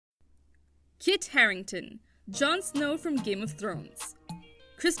Kit Harington, Jon Snow from Game of Thrones.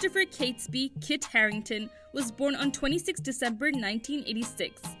 Christopher Catesby Kit Harington was born on 26 December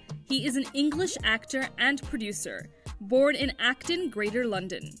 1986. He is an English actor and producer, born in Acton, Greater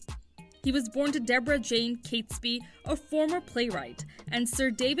London. He was born to Deborah Jane Catesby, a former playwright, and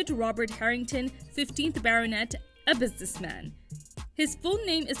Sir David Robert Harington, 15th Baronet, a businessman. His full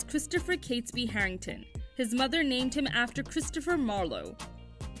name is Christopher Catesby Harington. His mother named him after Christopher Marlowe,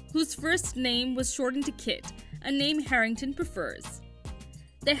 whose first name was shortened to Kit, a name Harrington prefers.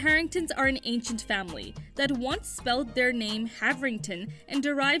 The Harringtons are an ancient family that once spelled their name Haverington and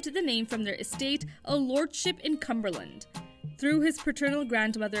derived the name from their estate, a lordship in Cumberland. Through his paternal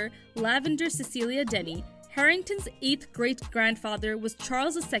grandmother, Lavender Cecilia Denny, Harrington's 8th great-grandfather was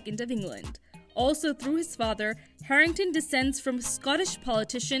Charles II of England. Also through his father, Harington descends from Scottish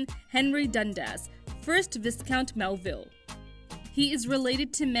politician Henry Dundas, 1st Viscount Melville. He is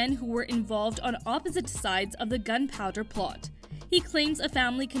related to men who were involved on opposite sides of the gunpowder plot. He claims a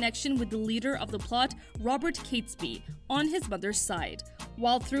family connection with the leader of the plot, Robert Catesby, on his mother's side,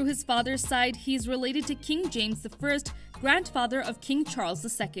 while through his father's side he is related to King James I, grandfather of King Charles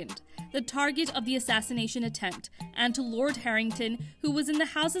II, the target of the assassination attempt, and to Lord Harrington, who was in the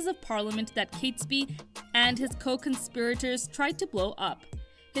Houses of Parliament that Catesby and his co-conspirators tried to blow up.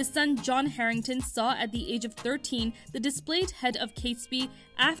 His son John Harrington saw at the age of 13 the displayed head of Catesby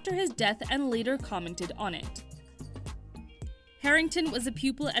after his death and later commented on it. Harington was a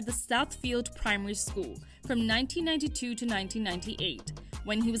pupil at the Southfield Primary School from 1992 to 1998.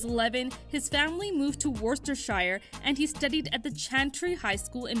 When he was 11, his family moved to Worcestershire and he studied at the Chantry High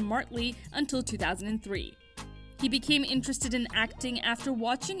School in Martley until 2003. He became interested in acting after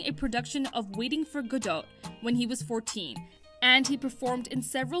watching a production of Waiting for Godot when he was 14, and he performed in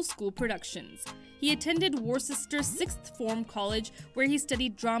several school productions. He attended Worcester Sixth Form College, where he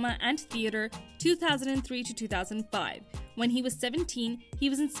studied drama and theatre 2003 to 2005. When he was 17, he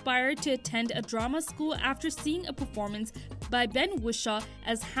was inspired to attend a drama school after seeing a performance by Ben Whishaw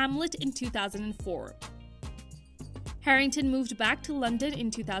as Hamlet in 2004. Harington moved back to London in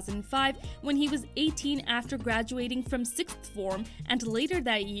 2005 when he was 18 after graduating from sixth form, and later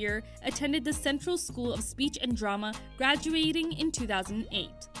that year attended the Central School of Speech and Drama, graduating in 2008.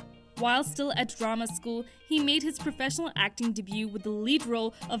 While still at drama school, he made his professional acting debut with the lead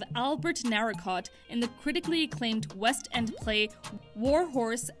role of Albert Narracott in the critically acclaimed West End play War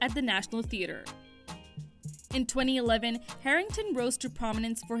Horse at the National Theatre. In 2011, Harington rose to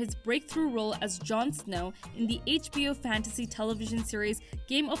prominence for his breakthrough role as Jon Snow in the HBO fantasy television series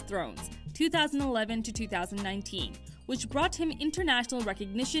Game of Thrones, 2011 to 2019, which brought him international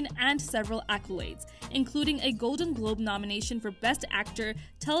recognition and several accolades, including a Golden Globe nomination for Best Actor,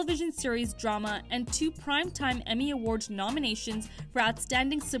 Television Series Drama, and 2 Primetime Emmy Award nominations for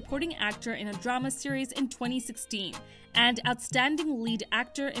Outstanding Supporting Actor in a Drama Series in 2016, and Outstanding Lead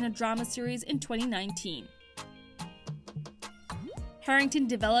Actor in a Drama Series in 2019. Harington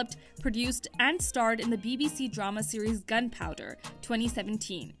developed, produced, and starred in the BBC drama series Gunpowder,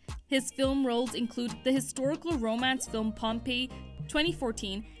 2017. His film roles include the historical romance film Pompeii,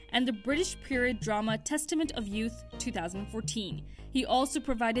 2014, and the British period drama Testament of Youth, 2014. He also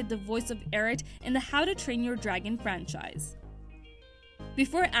provided the voice of Eret in the How to Train Your Dragon franchise.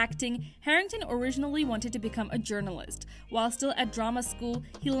 Before acting, Harington originally wanted to become a journalist. While still at drama school,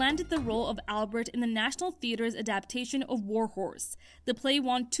 he landed the role of Albert in the National Theatre's adaptation of War Horse. The play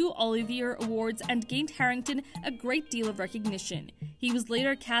won 2 Olivier Awards and gained Harington a great deal of recognition. He was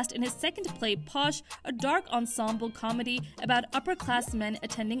later cast in his second play, Posh, a dark ensemble comedy about upper-class men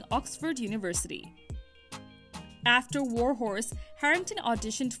attending Oxford University. After War Horse, Harington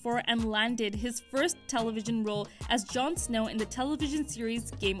auditioned for and landed his first television role as Jon Snow in the television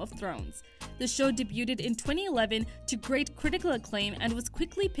series Game of Thrones. The show debuted in 2011 to great critical acclaim and was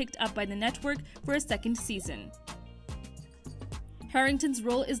quickly picked up by the network for a second season. Harington's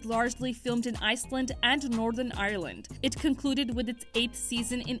role is largely filmed in Iceland and Northern Ireland. It concluded with its 8th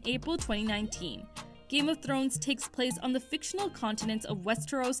season in April 2019. Game of Thrones takes place on the fictional continents of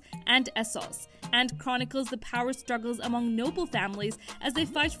Westeros and Essos, and chronicles the power struggles among noble families as they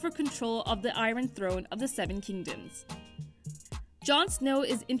fight for control of the Iron Throne of the Seven Kingdoms. Jon Snow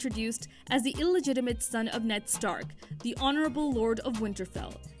is introduced as the illegitimate son of Ned Stark, the Honorable Lord of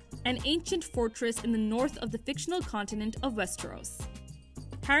Winterfell, an ancient fortress in the north of the fictional continent of Westeros.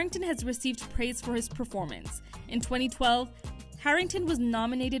 Harington has received praise for his performance. In 2012, Harington was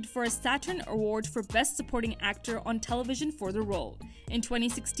nominated for a Saturn Award for Best Supporting Actor on Television for the role. In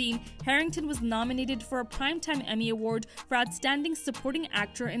 2016, Harington was nominated for a Primetime Emmy Award for Outstanding Supporting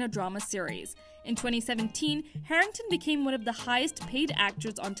Actor in a Drama Series. In 2017, Harington became one of the highest paid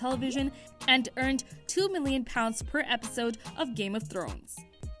actors on television and earned £2 million per episode of Game of Thrones.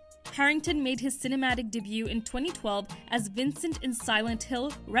 Harington made his cinematic debut in 2012 as Vincent in Silent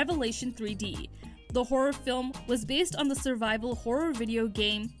Hill: Revelation 3D. The horror film was based on the survival horror video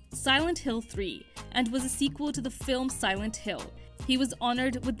game Silent Hill 3 and was a sequel to the film Silent Hill. He was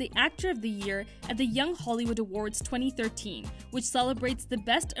honored with the Actor of the Year at the Young Hollywood Awards 2013, which celebrates the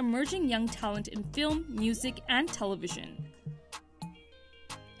best emerging young talent in film, music, and television.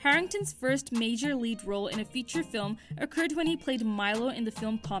 Harrington's first major lead role in a feature film occurred when he played Milo in the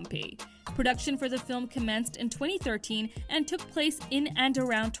film Pompeii. Production for the film commenced in 2013 and took place in and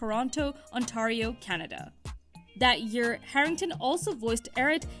around Toronto, Ontario, Canada. That year, Harington also voiced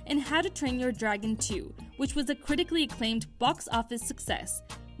Eret in How to Train Your Dragon 2, which was a critically acclaimed box office success,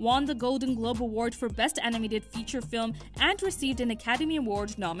 won the Golden Globe Award for Best Animated Feature Film, and received an Academy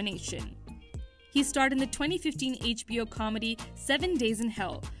Award nomination. He starred in the 2015 HBO comedy 7 Days in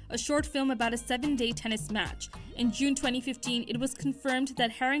Hell, a short film about a 7-day tennis match. In June 2015, it was confirmed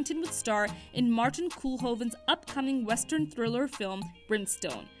that Harington would star in Martin Koolhoven's upcoming Western thriller film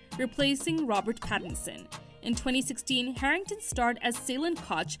Brimstone, replacing Robert Pattinson. In 2016, Harington starred as Salen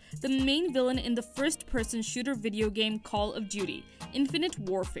Koch, the main villain in the first-person shooter video game Call of Duty: Infinite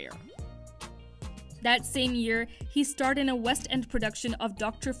Warfare. That same year, he starred in a West End production of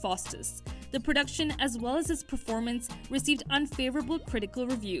Dr. Faustus. The production, as well as his performance, received unfavorable critical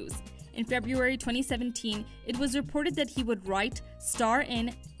reviews. In February 2017, it was reported that he would write, star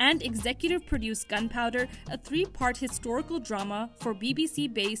in, and executive produce Gunpowder, a 3-part historical drama for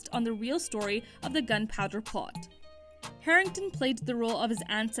BBC based on the real story of the Gunpowder Plot. Harington played the role of his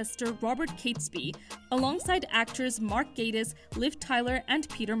ancestor Robert Catesby, alongside actors Mark Gatiss, Liv Tyler, and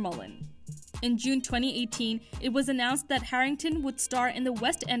Peter Mullen. In June 2018, it was announced that Harington would star in the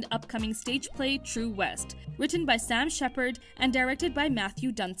West End upcoming stage play True West, written by Sam Shepard and directed by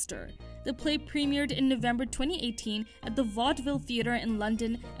Matthew Dunster. The play premiered in November 2018 at the Vaudeville Theatre in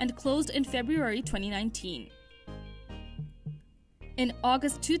London and closed in February 2019. In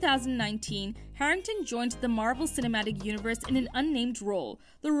August 2019, Harington joined the Marvel Cinematic Universe in an unnamed role.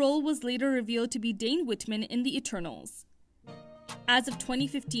 The role was later revealed to be Dane Whitman in The Eternals. As of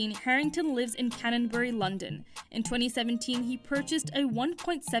 2015, Harington lives in Canonbury, London. In 2017, he purchased a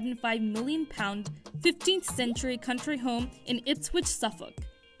 £1.75 million 15th century country home in Ipswich, Suffolk.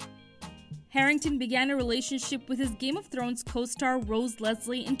 Harrington began a relationship with his Game of Thrones co-star Rose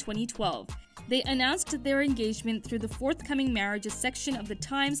Leslie in 2012. They announced their engagement through the forthcoming marriages section of The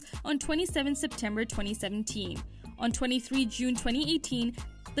Times on 27 September 2017. On 23 June 2018,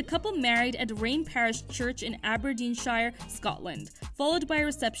 the couple married at Rain Parish Church in Aberdeenshire, Scotland, followed by a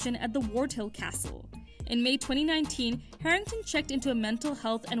reception at the Wardhill Castle. In May 2019, Harington checked into a mental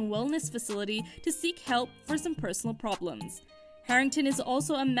health and wellness facility to seek help for some personal problems. Harington is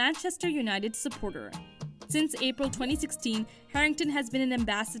also a Manchester United supporter. Since April 2016, Harington has been an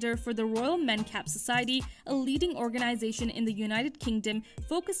ambassador for the Royal Mencap Society, a leading organization in the United Kingdom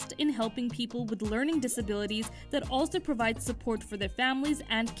focused in helping people with learning disabilities that also provides support for their families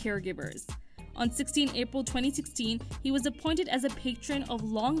and caregivers. On 16 April 2016, he was appointed as a patron of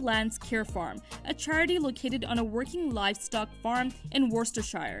Longlands Care Farm, a charity located on a working livestock farm in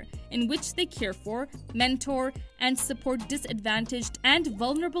Worcestershire, in which they care for, mentor, and support disadvantaged and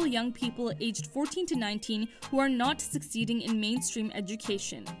vulnerable young people aged 14 to 19 who are not succeeding in mainstream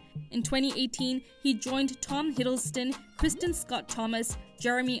education. In 2018, he joined Tom Hiddleston, Kristen Scott Thomas,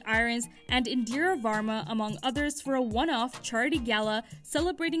 Jeremy Irons, and Indira Varma, among others, for a one-off charity gala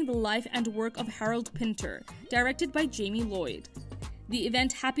celebrating the life and work of Harold Pinter, directed by Jamie Lloyd. The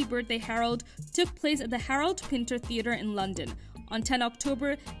event Happy Birthday Harold took place at the Harold Pinter Theatre in London on 10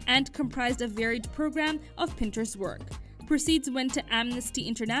 October and comprised a varied program of Pinter's work. Proceeds went to Amnesty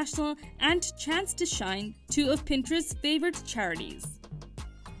International and Chance to Shine, two of Pinter's favorite charities.